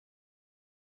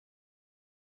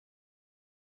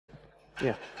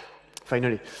Yeah,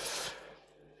 finally.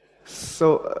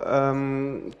 So,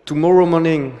 tomorrow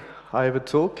morning I have a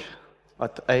talk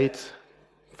at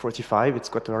 8:45. It's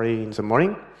quite early in the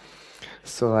morning.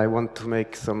 So I want to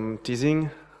make some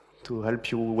teasing to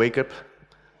help you wake up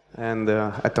and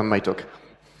attend my talk.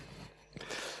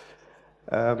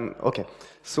 Okay,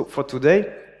 so for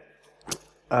today,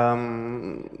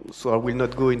 so I will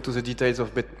not go into the details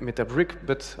of Metabrik,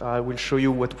 but I will show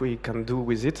you what we can do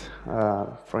with it.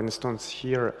 For instance,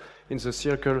 here in the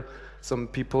circle, some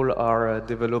people are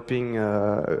developing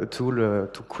a tool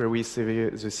to query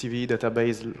the CVE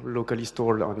database locally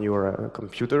stored on your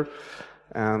computer.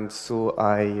 And so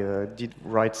I did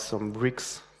write some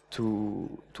bricks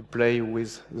to play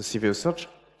with the CVE-Search.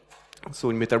 So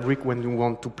in Metabrik, when you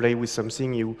want to play with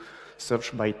something, you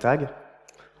search by tag.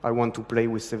 I want to play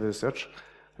with CVE-Search.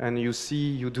 And you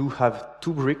see you do have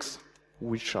two bricks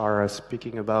which are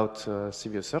speaking about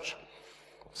CVE-Search.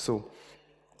 So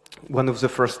one of the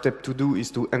first steps to do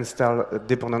is to install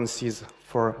dependencies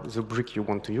for the brick you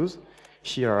want to use.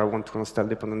 Here I want to install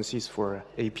dependencies for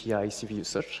API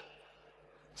CVE-Search.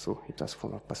 So it has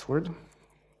format password.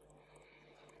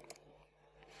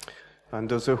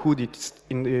 Under the hood,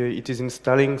 it is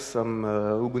installing some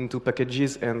Ubuntu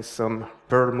packages and some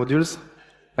Perl modules.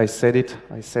 I said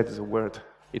the word,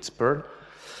 it's Perl.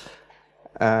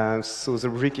 So the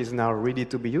brick is now ready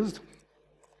to be used.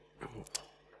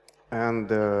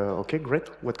 And okay, great.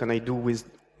 What can I do with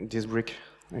this brick?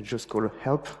 I just call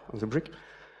help on the brick.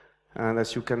 And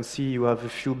as you can see, you have a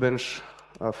few bunch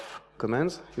of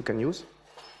commands you can use.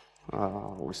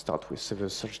 We'll start with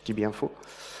CVE-Search dbinfo.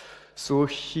 So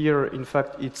here, in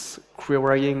fact, it's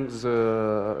querying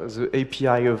the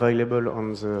API available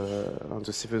on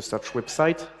the CVE-Search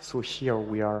website. So here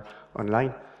we are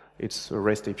online. It's a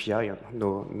REST API,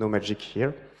 no magic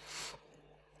here.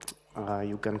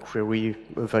 You can query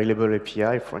available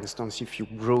API. For instance, if you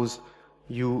browse,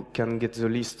 you can get the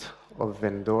list of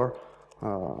vendor.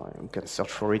 You can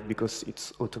search for it because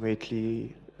it's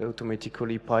automatically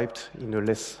piped in a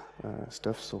less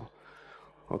stuff. So,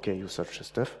 okay, you search the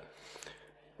stuff.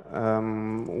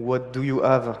 What do you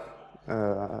have?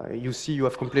 You see you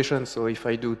have completion. So if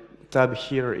I do tab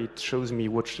here, it shows me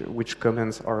which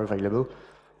commands are available.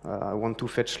 I want to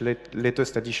fetch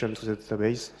latest addition to the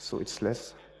database, so it's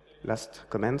last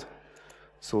command.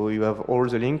 So you have all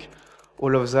the link.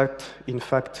 All of that, in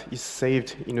fact, is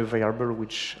saved in a variable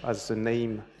which has the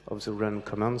name of the run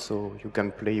command, so you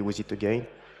can play with it again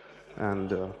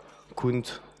and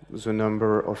count the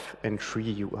number of entry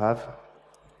you have,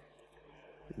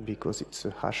 because it's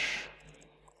a hash,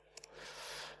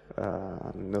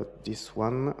 not this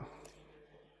one.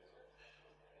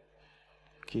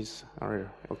 Keys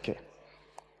are okay.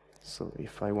 So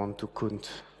if I want to count,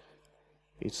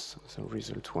 it's the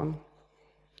result one.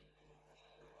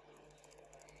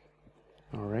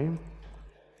 All right.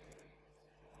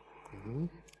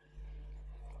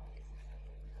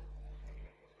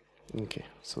 Okay,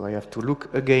 so I have to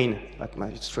look again at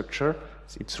my structure.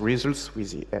 It's results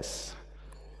with the S.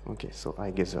 Okay, so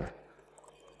I gather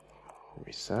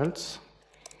results.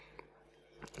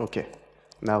 Okay,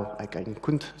 now I can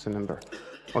count the number.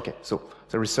 Okay, so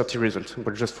there is 30 results,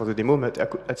 but just for the demo, but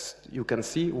as you can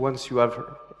see, once you have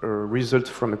a result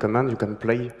from a command, you can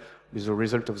play with the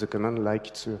result of the command like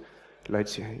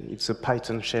it's a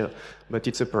Python shell, but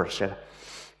it's a Perl shell.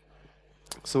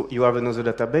 So you have another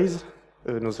database,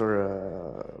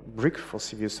 another brick for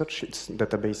CVE-Search. It's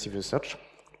database CVE-Search.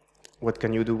 What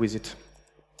can you do with it?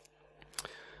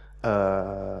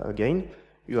 Again,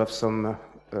 you have some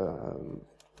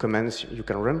commands you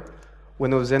can run.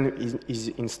 One of them is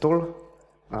install.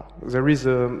 There is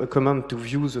a command to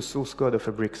view the source code of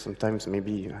a brick. Sometimes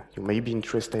maybe you may be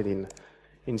interested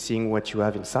in seeing what you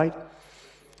have inside.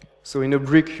 So in a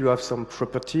brick, you have some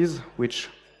properties which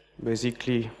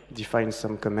basically define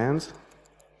some commands,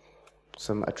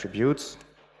 some attributes,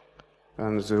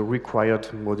 and the required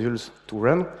modules to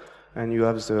run, and you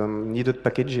have the needed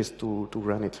packages to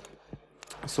run it.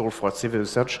 So for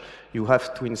CVE-Search, you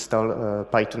have to install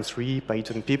Python 3,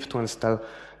 Python pip to install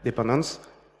dependence,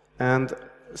 and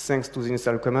thanks to the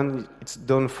install command, it's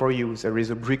done for you. There is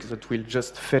a brick that will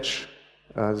just fetch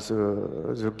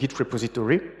the Git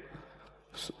repository.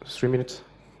 3 minutes?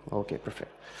 Okay,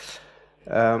 perfect.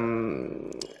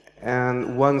 And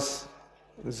once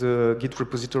the Git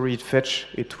repository is fetched,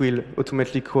 it will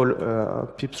automatically call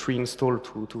pip3 install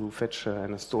to fetch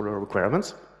and install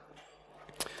requirements.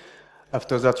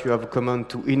 After that, you have a command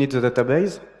to init the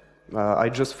database. I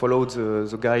just followed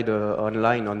the guide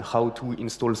online on how to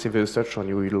install CVE-Search on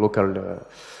your local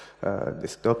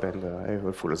desktop, and I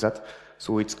will follow that.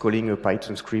 So it's calling a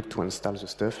Python script to install the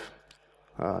stuff.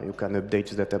 You can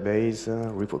update the database,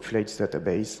 repopulate the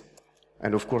database,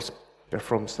 and of course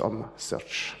perform some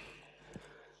search.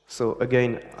 So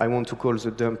again, I want to call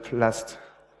the dump last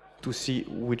to see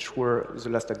which were the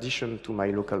last addition to my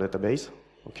local database.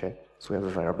 Okay, so we have a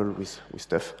variable with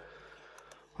stuff.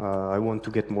 I want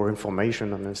to get more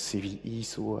information on a CVE,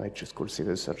 so I just call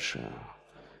CVE-Search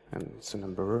and it's a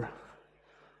number.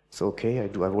 So okay, I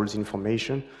do have all the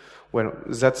information. Well,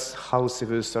 that's how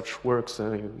CVE-Search works.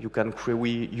 You can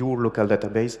query your local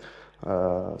database,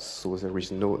 so there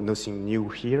is nothing new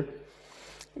here.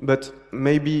 But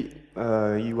maybe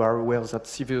you are aware that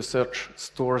CVE-Search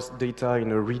stores data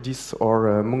in a Redis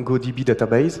or a MongoDB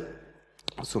database.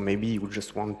 So maybe you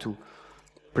just want to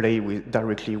play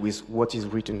directly with what is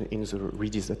written in the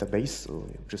Redis database. So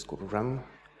you just go run.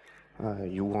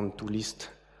 You want to list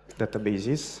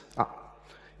databases.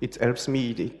 It helps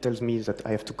me, it tells me that I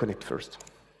have to connect first.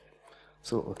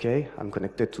 So, okay, I'm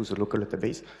connected to the local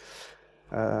database.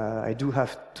 I do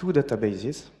have two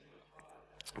databases,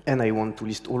 and I want to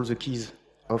list all the keys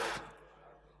of,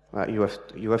 you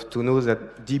have to know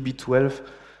that DB12,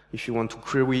 if you want to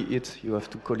query it, you have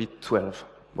to call it 12.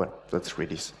 Well, that's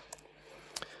Redis.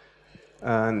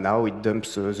 Now it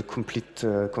dumps the complete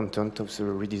content of the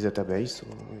Redis database, so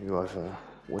you have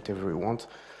whatever you want.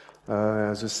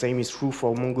 The same is true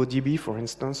for MongoDB, for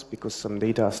instance, because some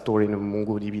data are stored in a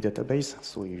MongoDB database,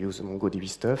 so you use the MongoDB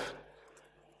stuff.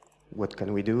 What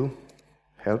can we do?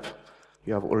 Help.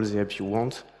 You have all the help you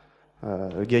want.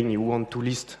 Again, you want to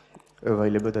list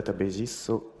available databases,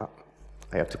 so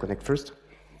I have to connect first.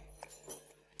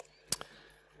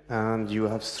 And you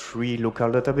have 3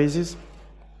 local databases.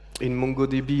 In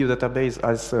MongoDB, your database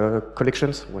has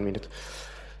collections. 1 minute.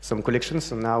 Some collections,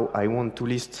 so now I want to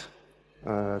list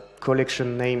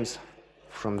collection names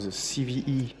from the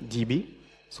CVE-DB,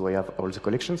 so I have all the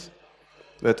collections,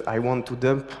 but I want to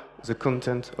dump the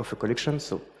content of a collection,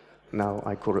 so now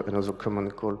I call another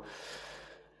command called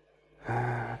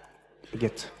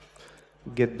get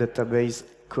database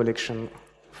collection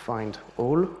find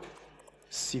all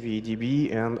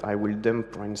CVE-DB, and I will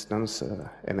dump, for instance,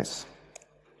 MS.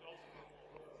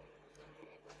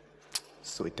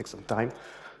 So it takes some time.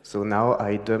 So now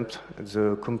I dumped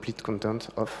the complete content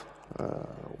of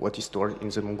what is stored in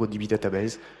the MongoDB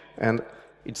database, and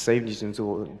it's saved in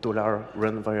the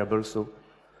 $run variable, so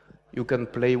you can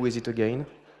play with it again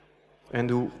and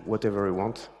do whatever you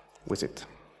want with it.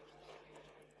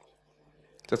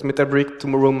 That's Metabrik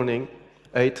tomorrow morning,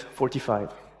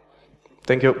 8:45.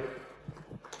 Thank you.